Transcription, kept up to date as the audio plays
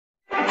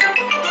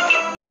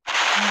I'm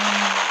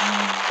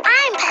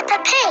Peppa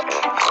Pig.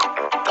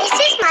 This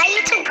is my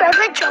little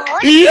brother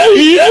George.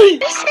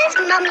 This is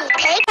Mummy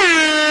Pig.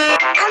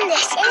 And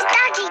this is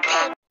Daddy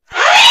Pig.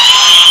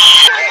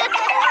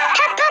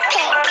 Peppa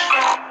Pig.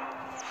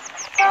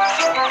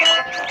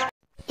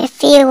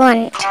 If you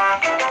want.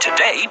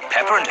 Today,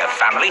 Peppa and her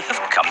family have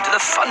come to the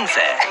fun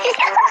fair.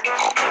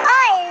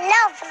 I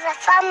love the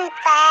fun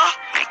fair.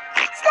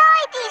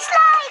 Slidey,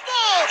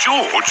 slidey.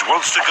 George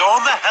wants to go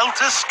on the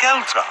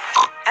helter-skelter.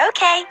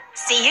 OK,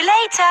 see you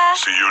later.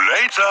 See you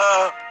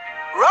later.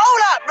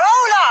 Roll up,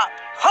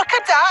 hook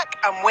a duck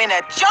and win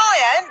a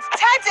giant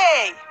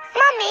teddy.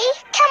 Mummy,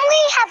 can we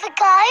have a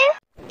go?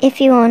 If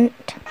you want.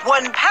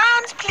 £1,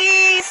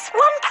 please.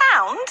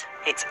 £1?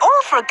 It's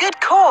all for a good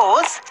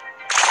cause.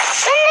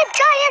 Win the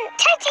giant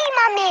teddy,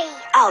 Mummy.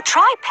 I'll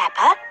try,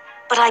 Peppa,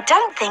 but I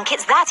don't think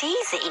it's that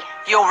easy.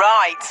 You're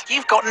right.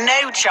 You've got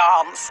no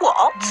chance.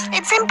 What?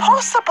 It's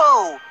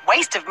impossible.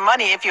 Waste of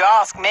money if you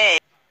ask me.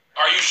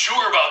 Are you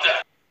sure about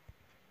that?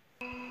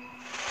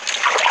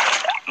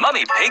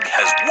 Mummy Pig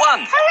has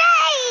won.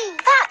 Hooray!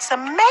 That's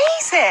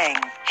amazing.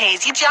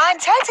 Here's your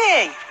giant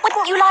teddy.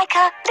 Wouldn't you like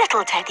a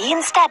little teddy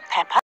instead,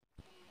 Peppa?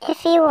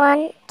 If you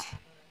want.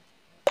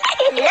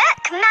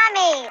 Look,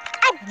 Mummy,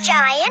 a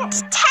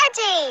giant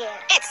teddy.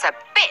 It's a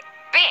bit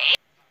big.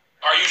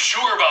 Are you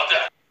sure about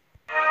that?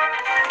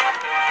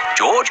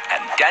 George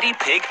and Daddy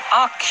Pig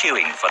are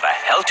queuing for the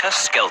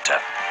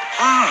helter-skelter.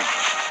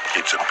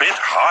 It's a bit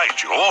high,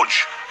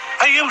 George.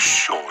 Are you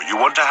sure you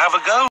want to have a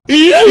go?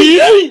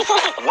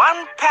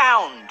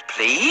 £1,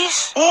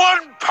 please.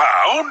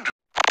 £1?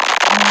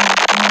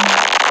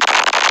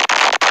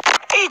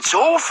 It's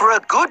all for a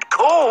good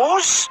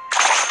cause.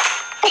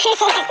 Too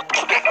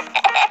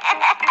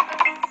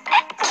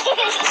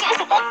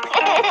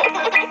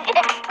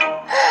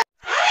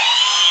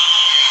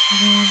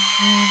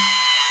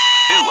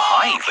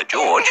high for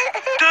George.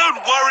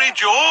 Don't worry,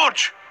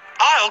 George.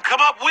 I'll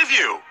come up with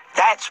you.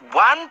 That's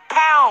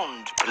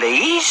 £1,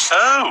 please.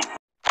 Oh.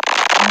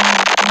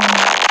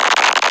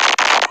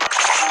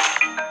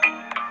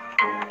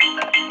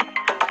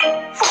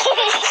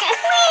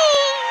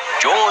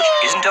 George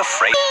isn't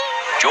afraid.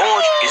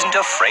 George isn't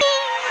afraid.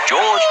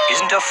 George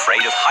isn't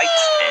afraid of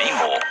heights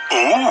anymore.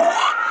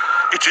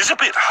 Ooh, it is a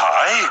bit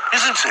high,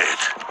 isn't it?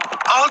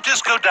 I'll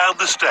just go down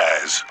the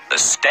stairs. The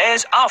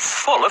stairs are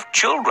full of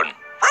children.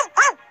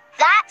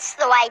 That's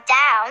the way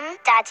down,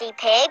 Daddy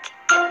Pig.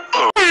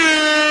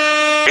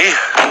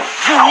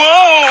 Whoa!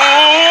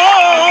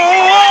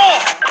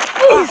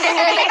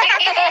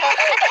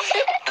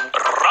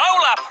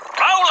 Roll up,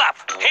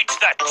 hit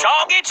the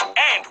target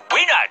and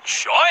win a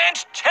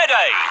giant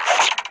teddy.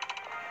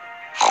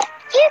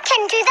 You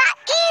can do that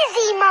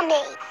easy,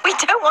 Mummy. We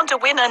don't want to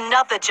win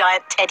another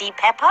giant teddy,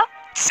 Peppa.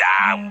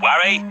 Don't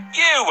worry,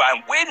 you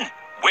won't win.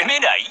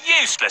 Women are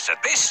useless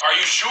at this. Are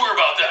you sure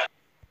about that?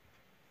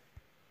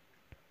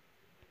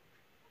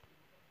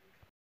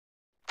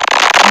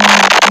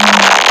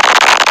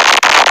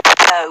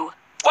 Oh.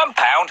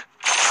 £1.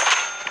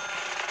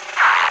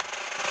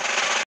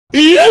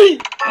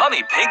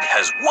 Mummy Pig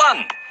has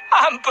won.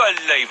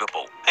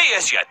 Unbelievable.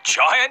 Here's your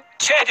giant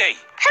teddy.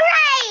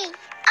 Hooray!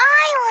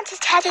 I want a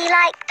teddy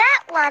like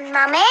that one,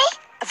 Mummy.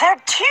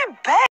 They're too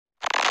big.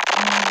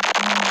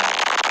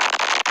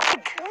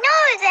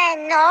 No,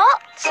 they're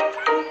not.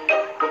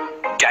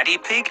 Daddy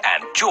Pig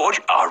and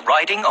George are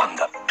riding on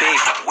the big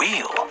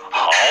wheel.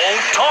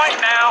 Hold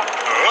tight now.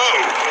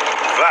 Oh,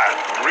 that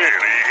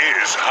really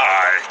is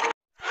high.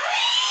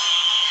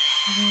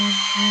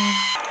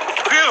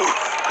 Phew,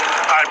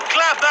 I'm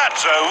glad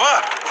that's over.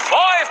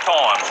 5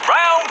 times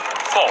round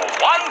for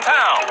 £1.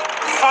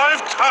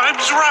 5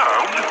 times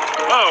round?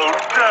 Oh,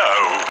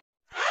 no.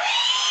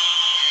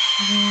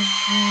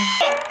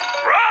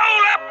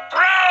 Roll up.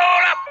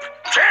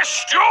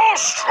 Test your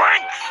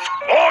strength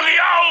or the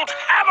old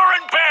hammer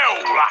and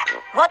bell.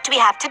 What do we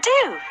have to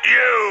do?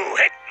 You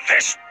hit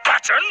this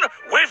button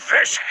with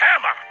this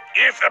hammer.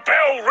 If the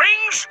bell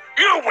rings,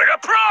 you win a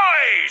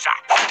prize.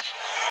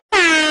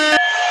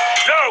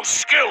 No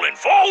skill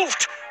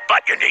involved,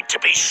 but you need to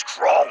be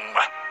strong.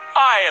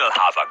 I'll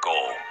have a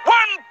go. £1.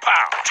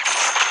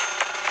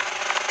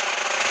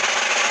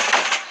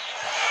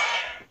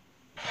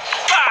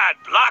 Bad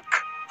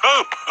luck.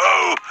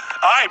 Oh,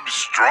 I'm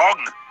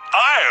strong.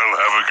 I'll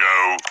have a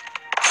go.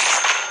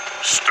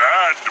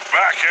 Stand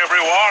back,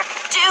 everyone.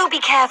 Do be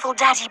careful,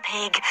 Daddy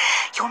Pig.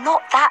 You're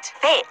not that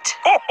fit.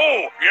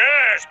 Oh,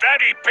 yes,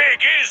 Daddy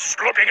Pig is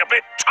looking a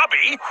bit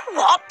tubby.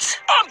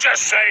 What? I'm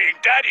just saying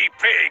Daddy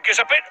Pig is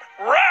a bit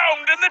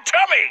round in the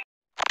tummy.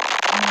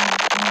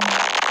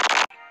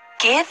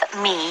 Give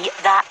me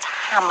that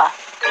hammer.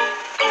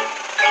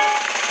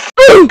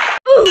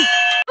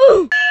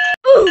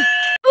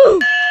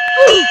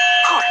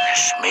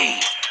 Goodness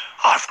me,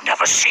 I've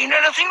never seen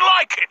anything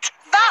like it.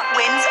 That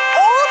wins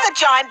all the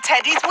giant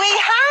teddies we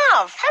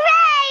have.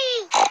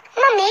 Hooray!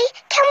 Mummy,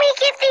 can we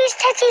give these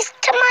teddies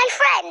to my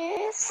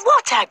friends?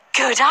 What a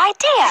good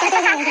idea.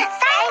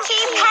 Thank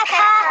you,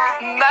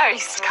 Peppa.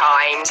 Most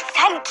kind.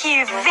 Thank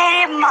you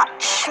very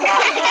much.